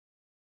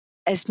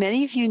As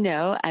many of you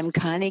know, I'm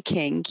Connie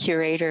King,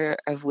 Curator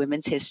of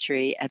Women's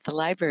History at the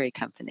Library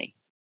Company.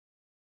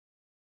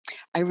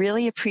 I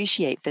really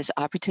appreciate this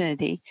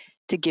opportunity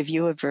to give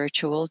you a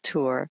virtual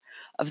tour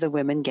of the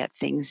Women Get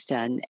Things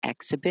Done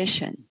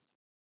exhibition.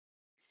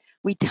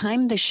 We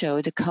timed the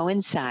show to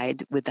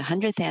coincide with the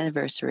 100th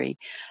anniversary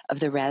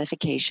of the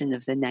ratification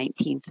of the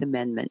 19th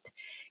Amendment,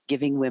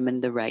 giving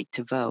women the right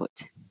to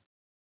vote.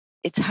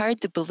 It's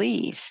hard to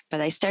believe, but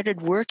I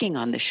started working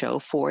on the show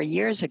 4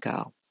 years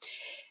ago.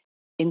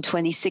 In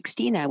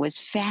 2016, I was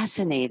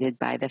fascinated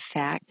by the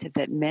fact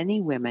that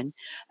many women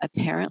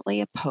apparently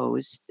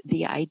opposed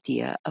the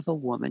idea of a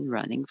woman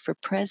running for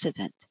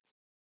president.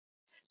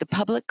 The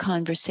public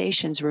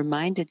conversations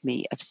reminded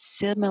me of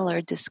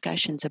similar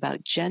discussions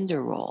about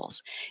gender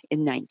roles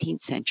in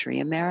 19th century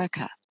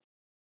America.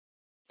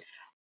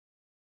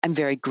 I'm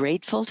very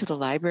grateful to the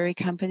Library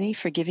Company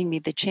for giving me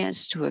the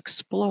chance to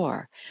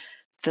explore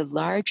the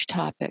large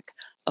topic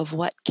of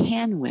what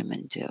can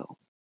women do.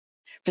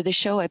 For the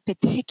show, I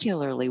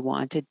particularly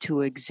wanted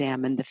to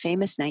examine the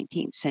famous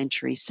 19th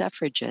century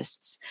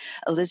suffragists,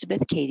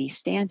 Elizabeth Cady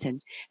Stanton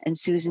and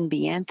Susan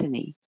B.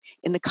 Anthony,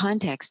 in the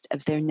context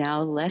of their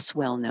now less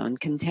well-known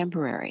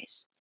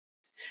contemporaries.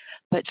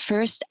 But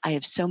first, I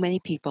have so many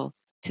people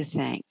to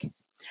thank.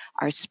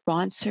 Our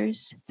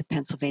sponsors, the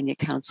Pennsylvania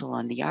Council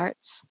on the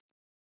Arts,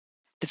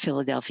 the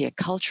Philadelphia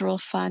Cultural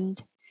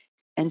Fund,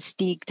 and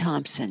Stieg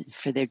Thompson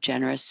for their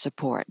generous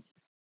support.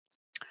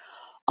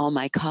 All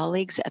my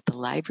colleagues at the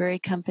Library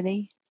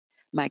Company,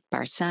 Mike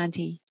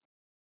Barsanti,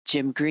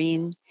 Jim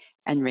Green,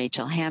 and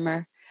Rachel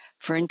Hammer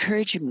for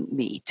encouraging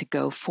me to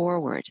go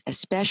forward,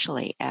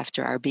 especially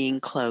after our being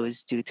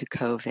closed due to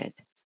COVID.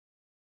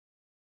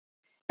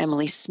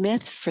 Emily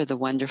Smith for the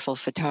wonderful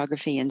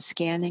photography and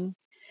scanning,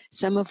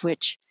 some of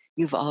which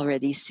you've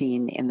already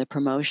seen in the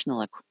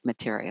promotional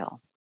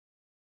material.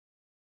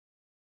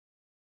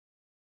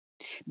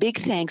 Big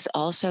thanks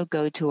also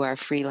go to our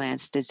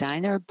freelance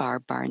designer,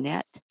 Barb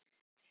Barnett,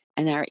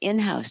 and our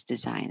in-house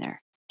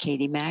designer,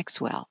 Katie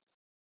Maxwell.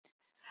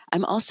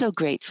 I'm also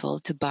grateful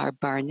to Barb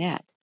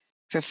Barnett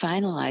for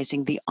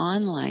finalizing the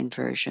online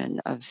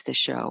version of the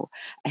show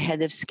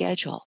ahead of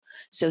schedule,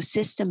 so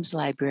systems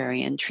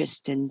librarian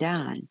Tristan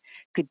Don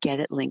could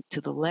get it linked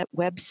to the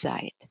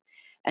website,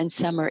 and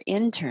summer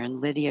intern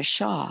Lydia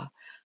Shaw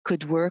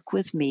could work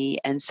with me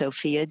and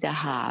Sophia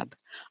Dahab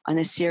on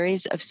a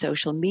series of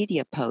social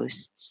media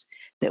posts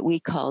that we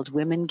called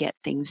Women Get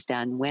Things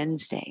Done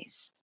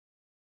Wednesdays.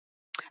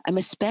 I'm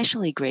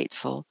especially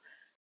grateful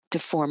to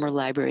former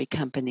Library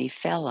Company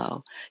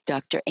fellow,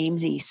 Dr.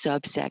 Amy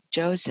Sobczak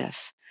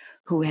Joseph,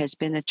 who has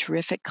been a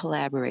terrific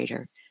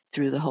collaborator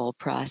through the whole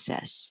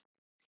process.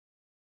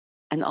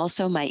 And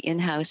also my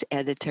in-house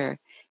editor,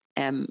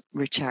 M.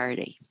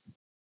 Ricciardi.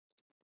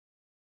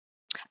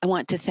 I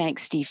want to thank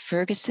Steve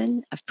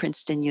Ferguson of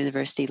Princeton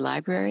University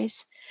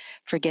Libraries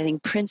for getting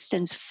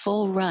Princeton's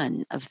full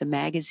run of the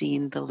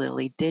magazine The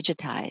Lily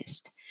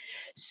digitized,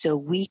 so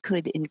we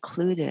could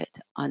include it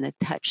on a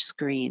touch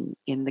screen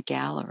in the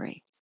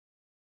gallery.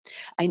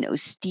 I know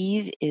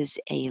Steve is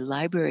a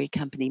Library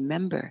Company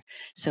member,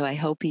 so I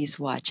hope he's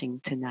watching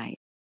tonight.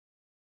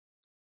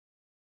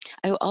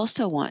 I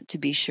also want to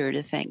be sure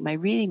to thank my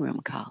reading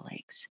room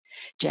colleagues,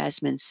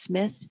 Jasmine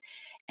Smith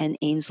and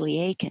Ainsley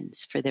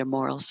Akins, for their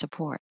moral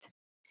support,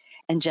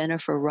 and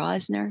Jennifer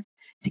Rosner,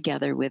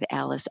 together with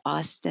Alice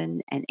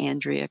Austin and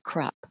Andrea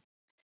Krupp.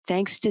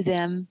 Thanks to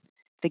them,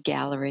 the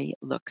gallery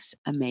looks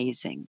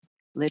amazing,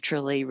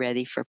 literally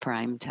ready for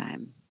prime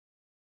time.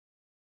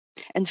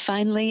 And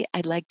finally,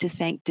 I'd like to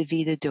thank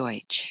Davida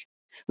Deutsch,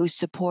 whose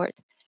support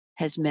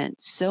has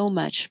meant so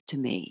much to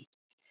me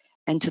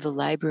and to the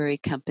Library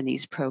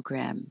Company's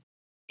program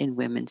in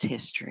women's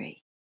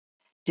history.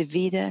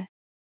 Davida,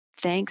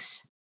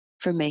 thanks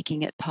for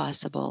making it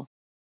possible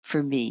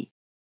for me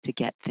to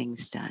get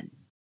things done.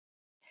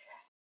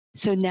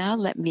 So now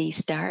let me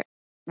start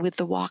with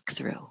the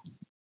walkthrough.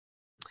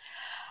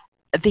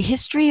 The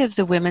history of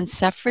the women's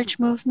suffrage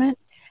movement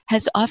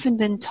has often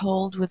been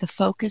told with a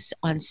focus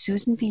on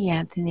Susan B.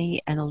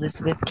 Anthony and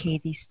Elizabeth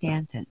Cady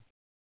Stanton.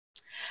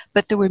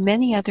 But there were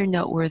many other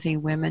noteworthy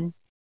women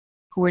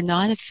who were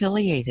not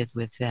affiliated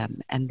with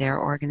them and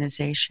their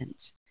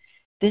organizations.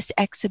 This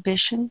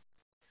exhibition,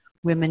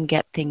 Women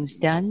Get Things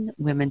Done,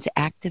 Women's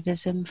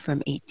Activism from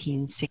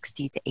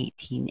 1860 to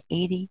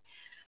 1880,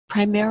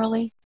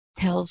 primarily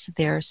tells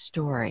their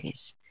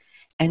stories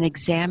and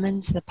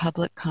examines the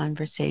public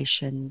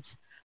conversations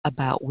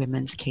about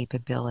women's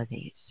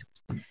capabilities.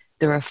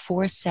 There are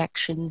 4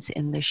 sections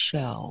in the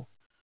show.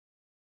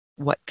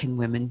 What can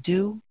women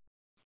do?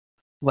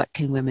 What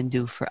can women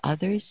do for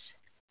others?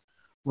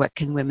 What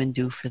can women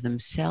do for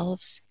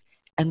themselves?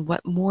 And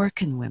what more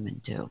can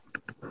women do?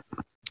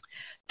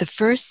 The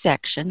first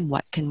section,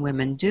 What Can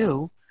Women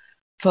Do?,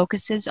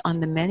 focuses on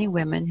the many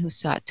women who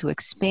sought to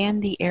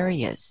expand the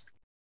areas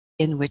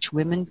in which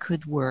women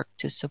could work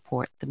to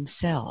support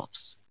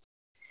themselves.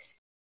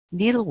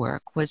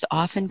 Needlework was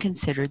often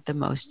considered the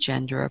most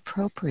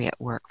gender-appropriate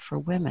work for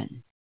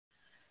women.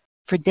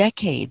 For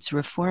decades,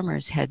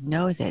 reformers had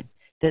noted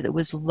that it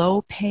was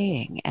low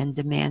paying and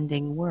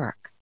demanding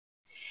work.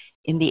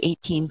 In the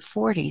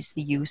 1840s,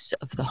 the use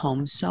of the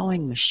home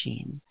sewing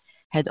machine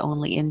had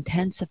only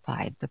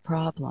intensified the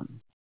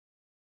problem.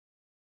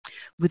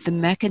 With the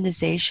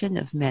mechanization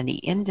of many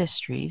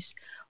industries,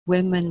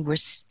 women were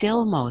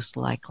still most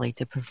likely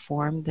to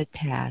perform the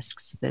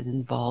tasks that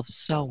involve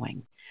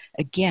sewing,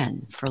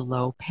 again for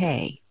low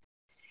pay.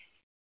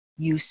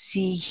 You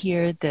see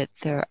here that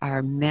there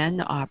are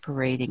men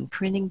operating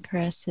printing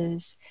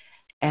presses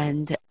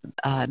and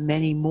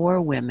many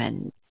more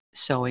women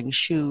sewing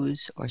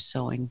shoes or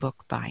sewing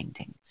book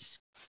bindings.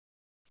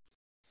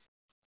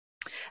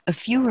 A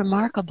few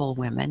remarkable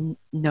women,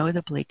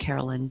 notably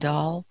Carolyn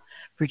Dahl,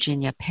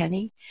 Virginia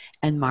Penny,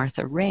 and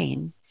Martha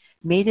Rain,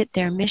 made it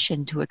their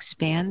mission to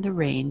expand the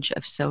range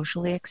of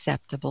socially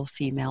acceptable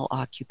female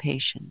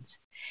occupations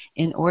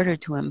in order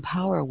to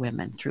empower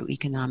women through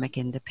economic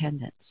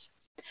independence.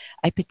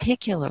 I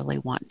particularly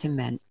want to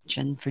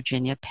mention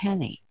Virginia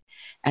Penny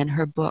and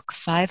her book,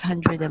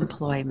 500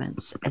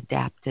 Employments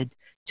Adapted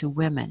to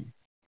Women.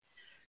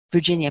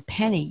 Virginia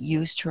Penny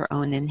used her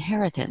own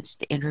inheritance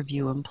to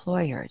interview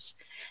employers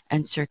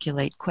and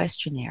circulate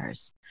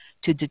questionnaires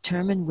to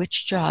determine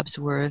which jobs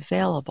were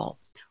available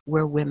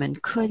where women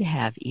could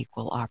have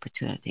equal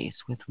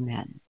opportunities with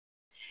men.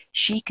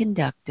 She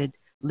conducted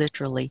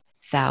literally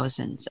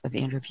thousands of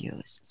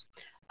interviews.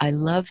 I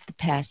love the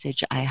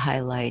passage I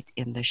highlight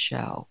in the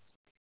show.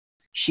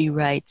 She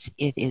writes,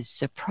 "It is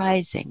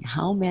surprising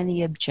how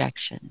many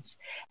objections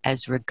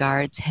as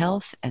regards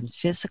health and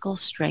physical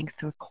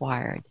strength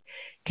required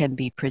can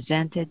be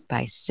presented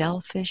by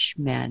selfish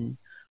men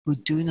who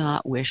do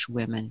not wish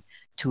women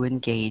to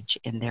engage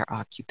in their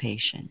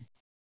occupation."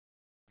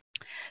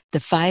 The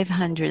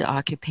 500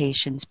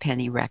 occupations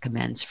Penny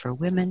recommends for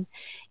women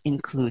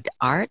include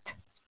art,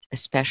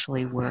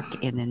 especially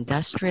work in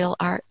industrial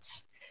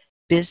arts,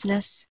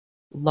 business,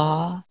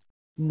 law,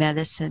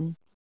 medicine,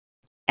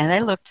 and I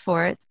looked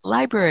for it,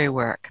 library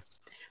work.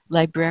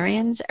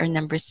 Librarians are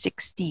number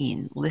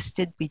 16,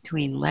 listed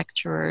between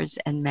lecturers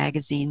and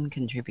magazine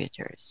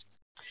contributors.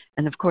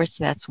 And of course,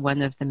 that's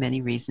one of the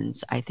many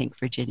reasons I think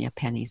Virginia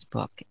Penny's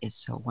book is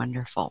so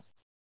wonderful.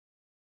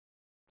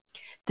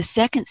 The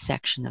second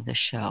section of the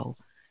show,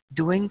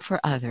 Doing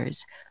for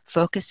Others,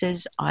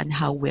 focuses on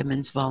how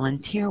women's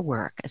volunteer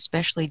work,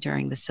 especially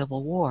during the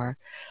Civil War,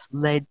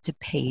 led to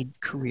paid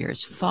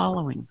careers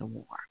following the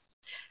war,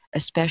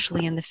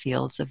 especially in the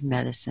fields of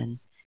medicine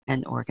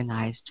and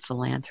organized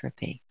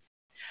philanthropy.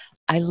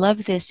 I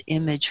love this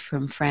image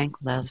from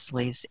Frank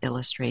Leslie's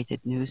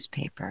illustrated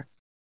newspaper.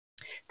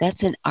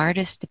 That's an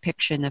artist's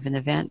depiction of an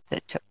event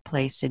that took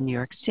place in New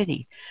York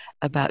City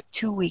about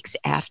 2 weeks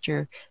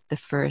after the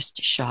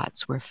first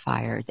shots were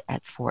fired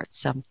at Fort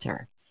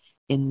Sumter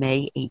in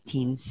May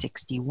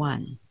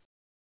 1861.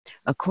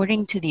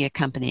 According to the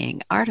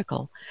accompanying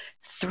article,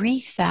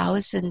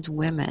 3,000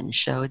 women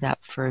showed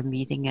up for a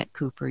meeting at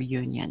Cooper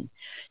Union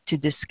to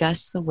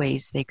discuss the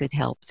ways they could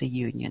help the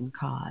Union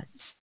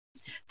cause.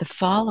 The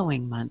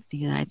following month, the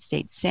United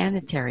States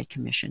Sanitary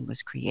Commission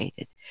was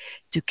created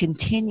to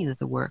continue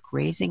the work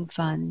raising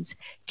funds,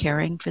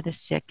 caring for the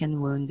sick and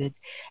wounded,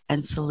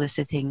 and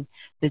soliciting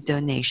the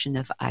donation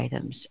of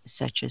items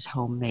such as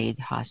homemade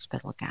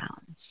hospital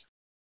gowns.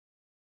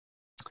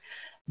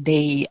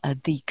 The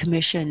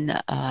commission,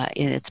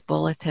 in its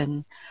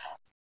bulletin,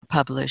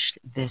 published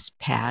this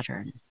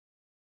pattern.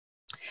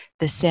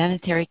 The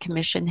Sanitary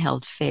Commission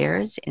held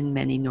fairs in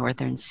many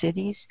northern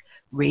cities,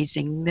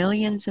 raising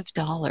millions of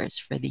dollars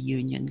for the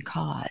Union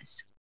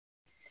cause.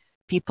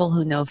 People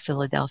who know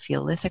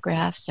Philadelphia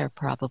lithographs are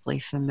probably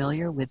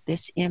familiar with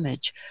this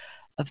image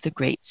of the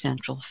Great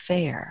Central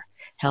Fair,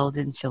 held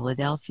in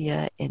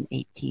Philadelphia in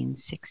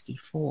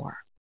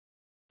 1864.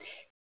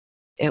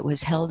 It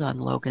was held on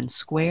Logan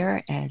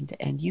Square,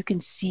 and you can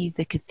see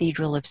the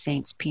Cathedral of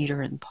Saints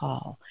Peter and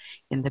Paul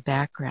in the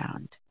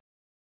background.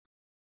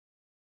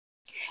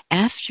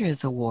 After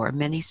the war,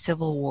 many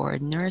Civil War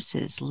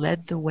nurses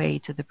led the way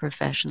to the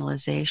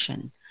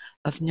professionalization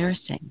of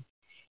nursing.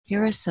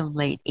 Here are some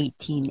late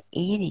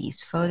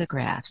 1880s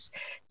photographs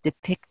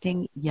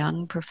depicting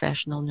young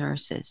professional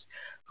nurses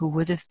who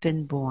would have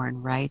been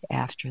born right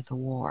after the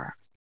war.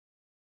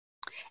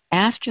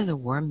 After the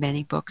war,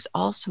 many books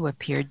also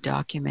appeared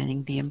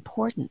documenting the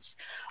importance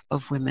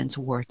of women's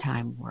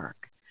wartime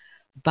work.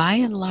 By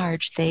and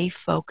large, they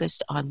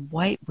focused on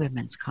white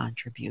women's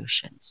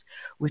contributions,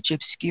 which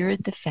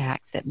obscured the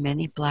fact that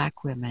many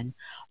Black women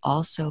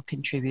also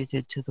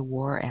contributed to the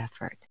war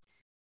effort,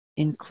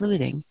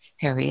 including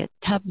Harriet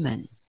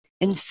Tubman.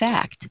 In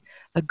fact,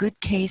 a good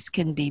case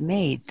can be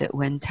made that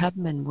when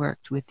Tubman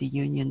worked with the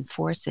Union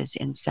forces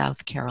in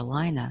South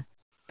Carolina,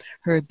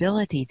 her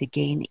ability to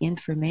gain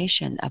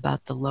information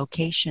about the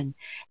location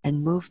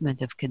and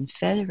movement of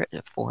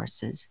Confederate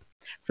forces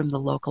from the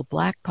local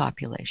Black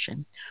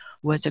population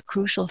was a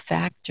crucial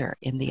factor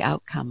in the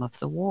outcome of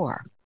the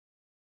war.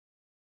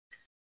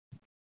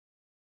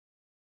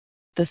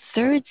 The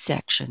third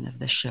section of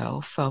the show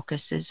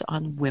focuses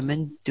on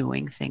women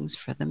doing things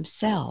for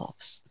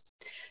themselves.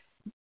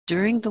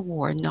 During the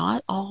war,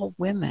 not all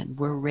women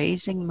were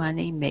raising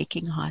money,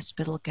 making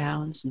hospital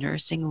gowns,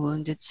 nursing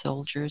wounded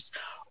soldiers,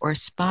 or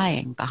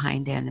spying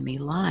behind enemy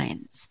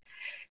lines.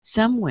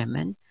 Some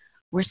women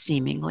were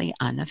seemingly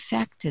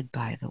unaffected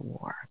by the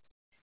war.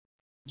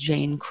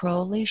 Jane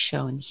Crowley,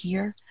 shown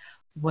here,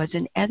 was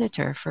an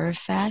editor for a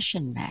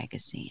fashion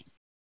magazine,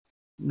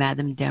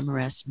 Madame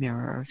Demarest's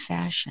Mirror of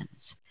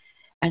Fashions,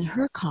 and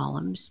her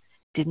columns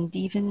didn't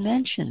even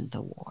mention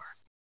the war.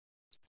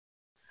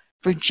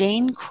 For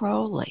Jane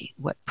Crowley,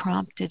 what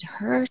prompted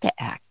her to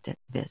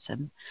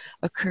activism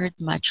occurred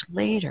much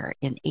later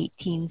in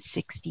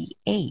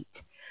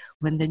 1868,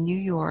 when the New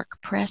York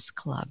Press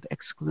Club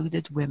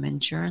excluded women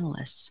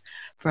journalists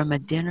from a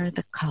dinner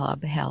the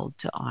club held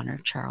to honor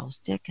Charles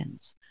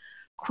Dickens.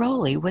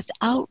 Crowley was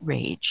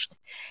outraged,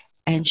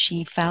 and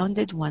she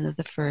founded one of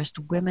the first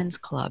women's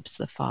clubs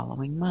the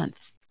following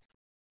month.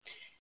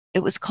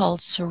 It was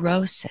called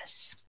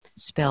Sorosis,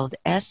 spelled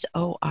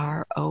Sorosis.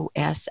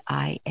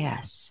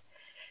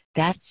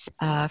 That's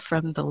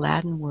from the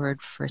Latin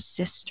word for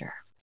sister.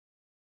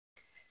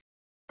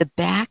 The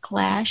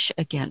backlash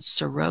against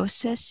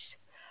Sorosis,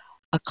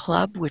 a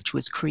club which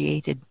was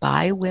created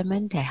by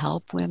women to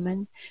help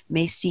women,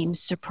 may seem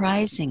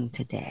surprising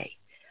today.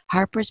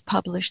 Harper's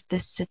published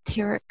this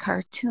satiric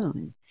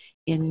cartoon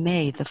in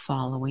May the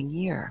following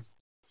year.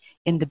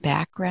 In the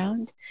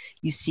background,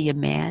 you see a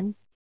man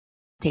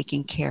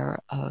taking care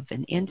of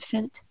an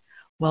infant,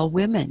 while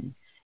women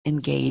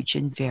engage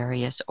in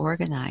various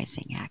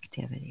organizing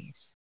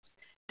activities.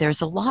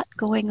 There's a lot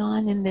going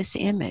on in this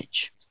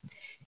image.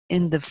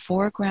 In the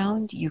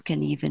foreground, you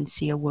can even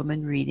see a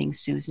woman reading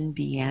Susan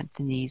B.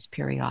 Anthony's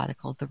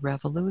periodical, The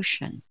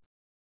Revolution,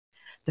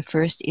 the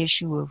first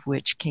issue of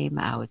which came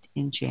out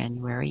in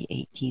January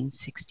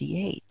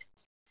 1868.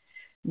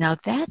 Now,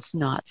 that's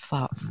not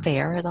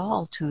fair at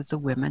all to the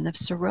women of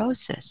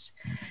Sorosis,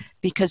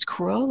 because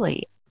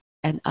Crowley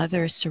and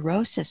other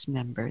Sorosis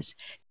members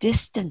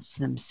distanced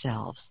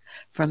themselves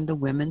from the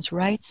women's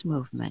rights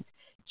movement,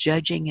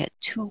 judging it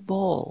too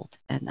bold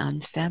and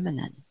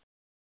unfeminine.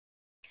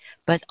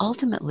 But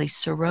ultimately,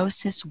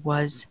 Sorosis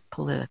was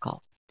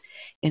political.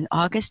 In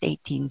August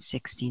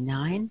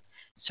 1869,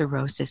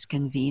 Sorosis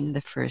convened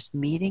the first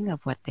meeting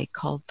of what they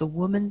called the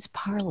Women's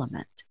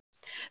Parliament.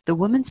 The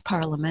Women's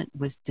Parliament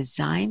was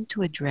designed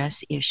to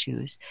address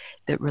issues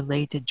that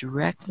related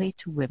directly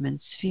to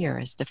women's sphere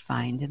as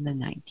defined in the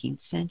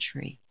 19th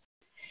century.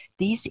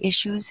 These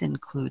issues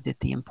included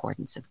the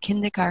importance of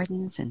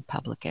kindergartens and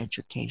public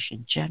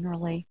education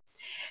generally,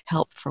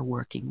 help for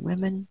working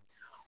women,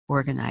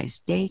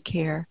 organized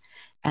daycare,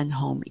 and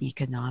home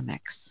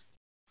economics.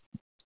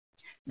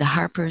 The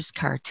Harper's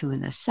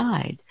cartoon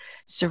aside,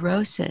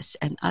 Sorosis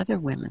and other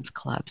women's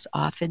clubs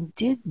often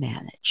did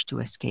manage to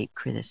escape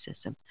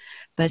criticism,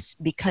 but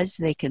because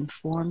they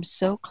conform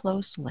so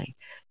closely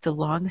to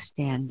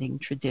long-standing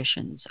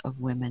traditions of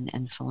women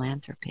and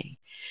philanthropy.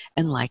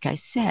 And like I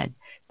said,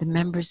 the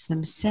members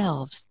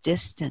themselves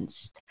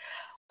distanced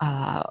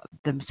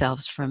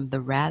themselves from the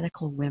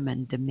radical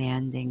women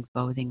demanding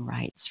voting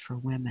rights for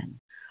women,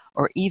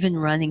 or even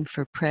running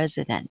for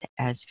president,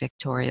 as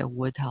Victoria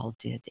Woodhull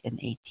did in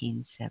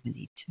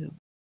 1872.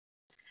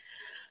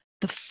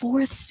 The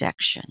fourth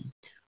section,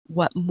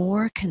 What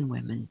More Can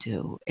Women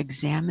Do?,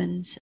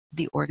 examines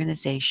the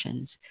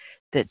organizations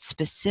that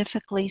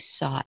specifically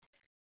sought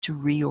to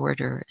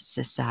reorder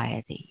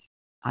society,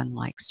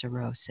 unlike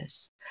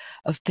Sorosis.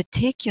 Of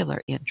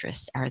particular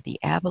interest are the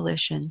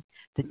abolition,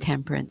 the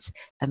temperance,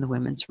 and the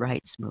women's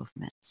rights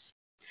movements.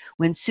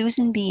 When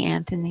Susan B.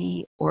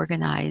 Anthony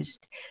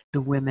organized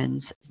the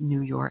Women's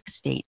New York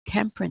State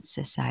Temperance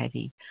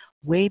Society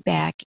way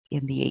back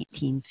in the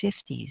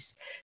 1850s,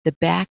 the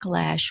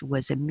backlash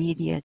was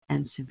immediate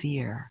and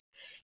severe,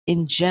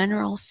 in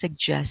general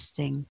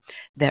suggesting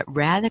that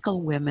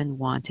radical women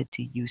wanted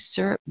to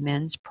usurp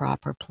men's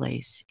proper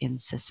place in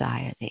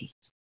society.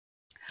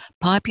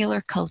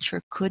 Popular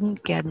culture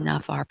couldn't get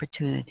enough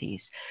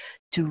opportunities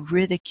to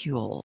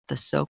ridicule the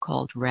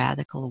so-called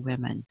radical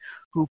women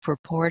who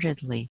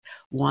purportedly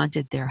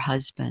wanted their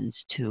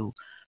husbands to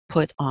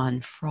put on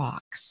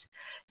frocks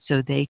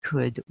so they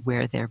could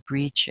wear their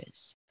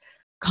breeches.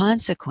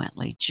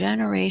 Consequently,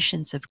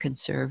 generations of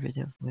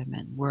conservative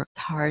women worked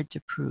hard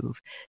to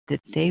prove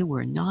that they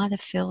were not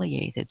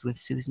affiliated with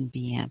Susan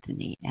B.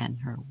 Anthony and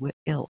her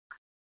ilk.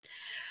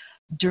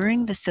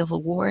 During the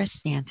Civil War,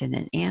 Stanton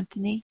and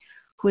Anthony,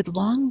 who had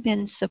long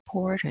been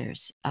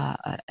supporters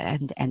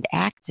and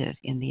active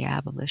in the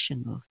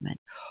abolition movement,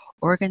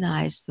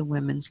 organized the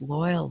Women's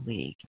Loyal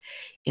League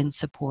in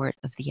support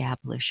of the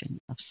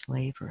abolition of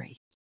slavery.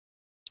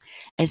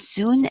 As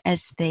soon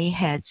as they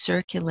had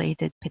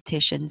circulated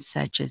petitions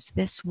such as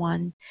this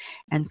one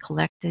and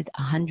collected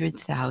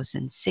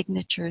 100,000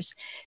 signatures,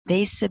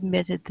 they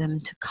submitted them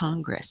to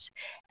Congress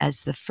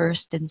as the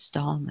first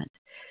installment.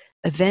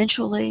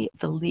 Eventually,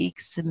 the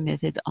League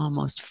submitted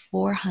almost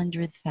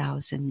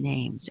 400,000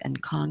 names, and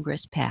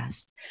Congress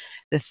passed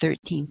the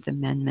 13th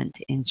Amendment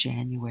in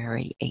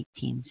January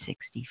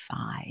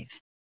 1865.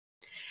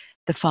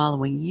 The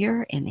following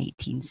year, in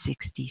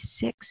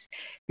 1866,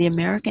 the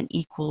American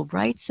Equal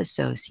Rights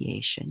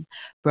Association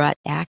brought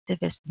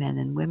activist men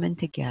and women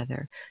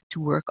together to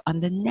work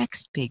on the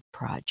next big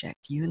project,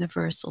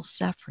 universal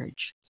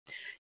suffrage,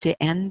 to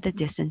end the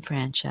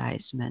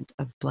disenfranchisement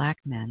of Black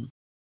men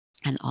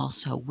and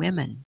also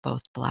women,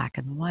 both Black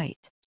and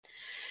white.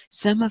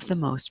 Some of the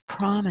most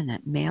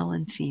prominent male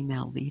and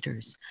female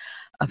leaders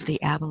of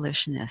the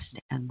abolitionist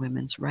and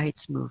women's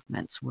rights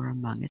movements were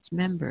among its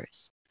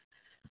members.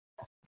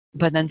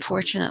 But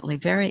unfortunately,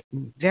 very,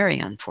 very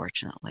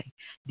unfortunately,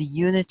 the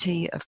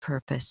unity of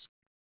purpose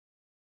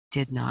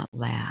did not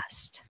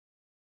last.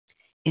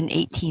 In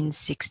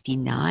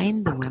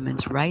 1869, the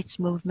women's rights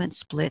movement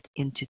split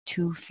into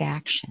two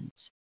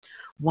factions.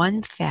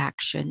 One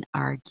faction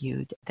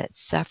argued that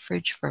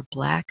suffrage for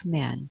Black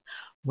men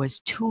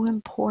was too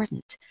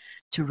important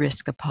to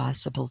risk a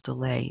possible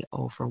delay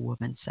over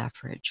women's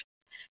suffrage.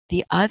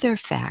 The other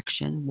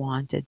faction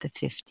wanted the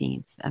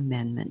 15th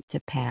Amendment to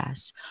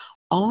pass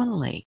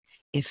only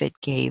if it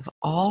gave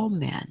all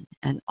men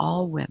and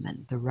all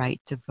women the right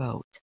to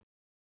vote.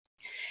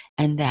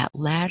 And that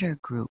latter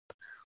group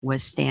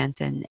was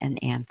Stanton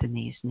and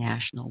Anthony's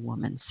National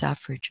Woman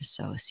Suffrage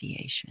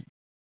Association.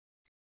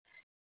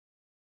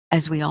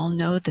 As we all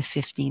know, the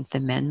 15th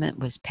Amendment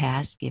was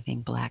passed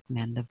giving Black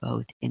men the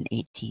vote in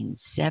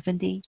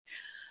 1870,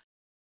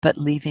 but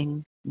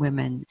leaving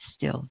women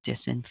still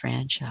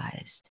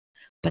disenfranchised.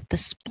 But the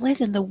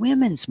split in the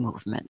women's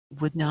movement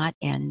would not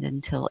end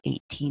until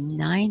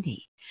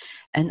 1890.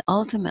 And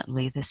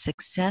ultimately, the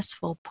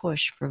successful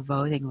push for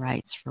voting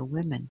rights for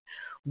women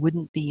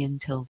wouldn't be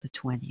until the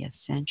 20th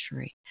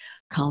century,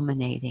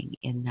 culminating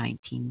in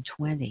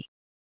 1920.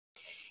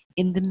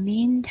 In the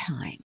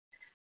meantime,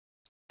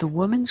 the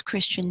Women's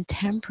Christian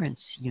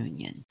Temperance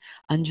Union,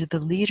 under the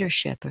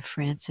leadership of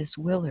Frances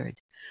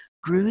Willard,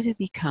 grew to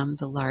become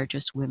the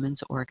largest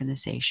women's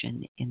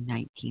organization in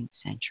 19th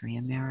century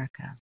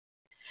America.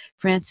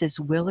 Frances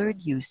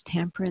Willard used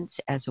temperance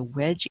as a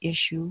wedge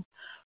issue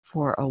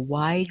for a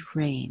wide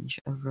range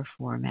of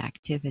reform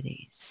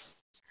activities.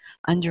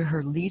 Under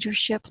her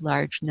leadership,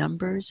 large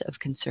numbers of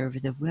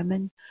conservative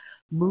women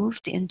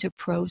moved into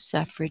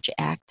pro-suffrage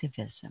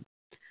activism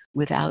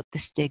without the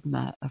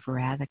stigma of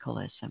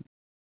radicalism.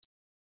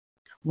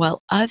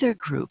 While other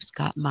groups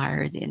got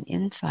mired in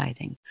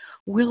infighting,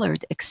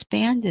 Willard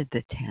expanded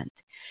the tent.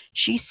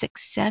 She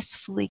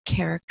successfully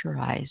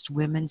characterized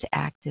women's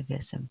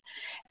activism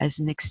as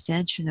an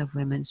extension of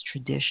women's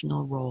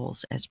traditional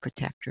roles as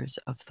protectors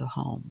of the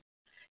home.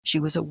 She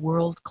was a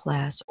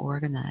world-class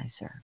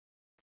organizer.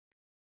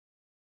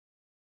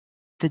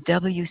 The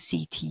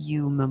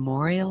WCTU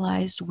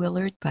memorialized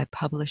Willard by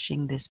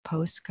publishing this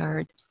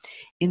postcard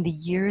in the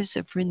years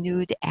of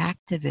renewed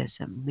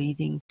activism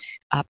leading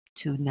up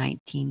to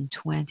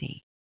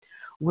 1920.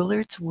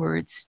 Willard's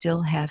words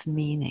still have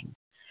meaning.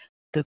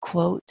 The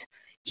quote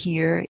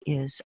here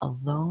is,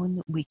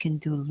 "Alone we can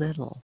do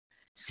little.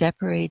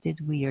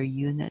 Separated we are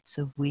units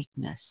of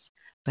weakness,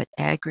 but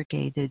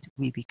aggregated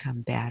we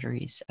become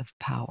batteries of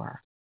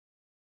power."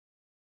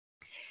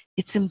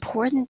 It's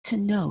important to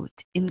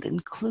note, in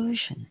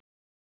conclusion,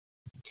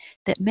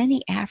 that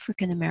many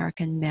African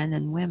American men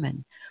and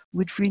women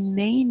would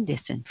remain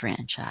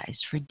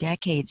disenfranchised for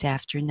decades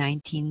after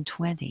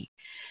 1920,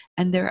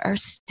 and there are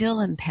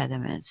still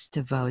impediments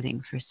to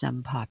voting for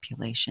some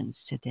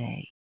populations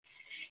today.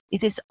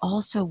 It is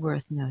also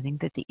worth noting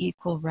that the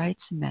Equal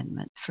Rights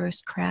Amendment,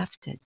 first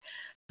crafted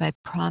by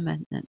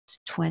prominent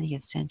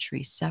 20th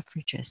century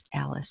suffragist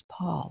Alice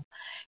Paul,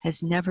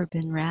 has never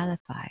been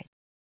ratified.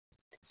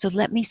 So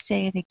let me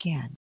say it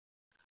again.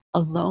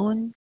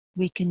 Alone,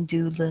 we can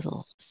do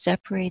little.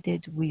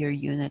 Separated, we are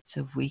units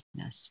of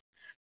weakness.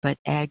 But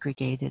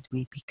aggregated,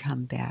 we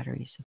become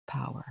batteries of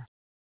power.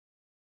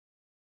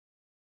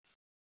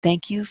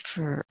 Thank you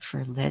for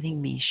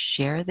letting me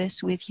share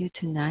this with you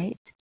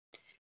tonight.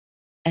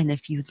 And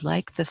if you'd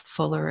like the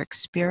fuller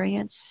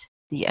experience,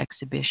 the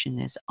exhibition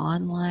is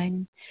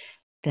online.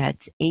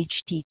 That's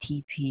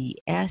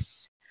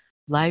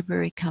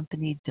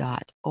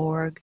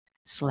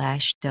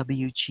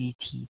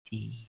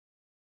https:/librarycompany.org/WGTD.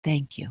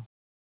 Thank you.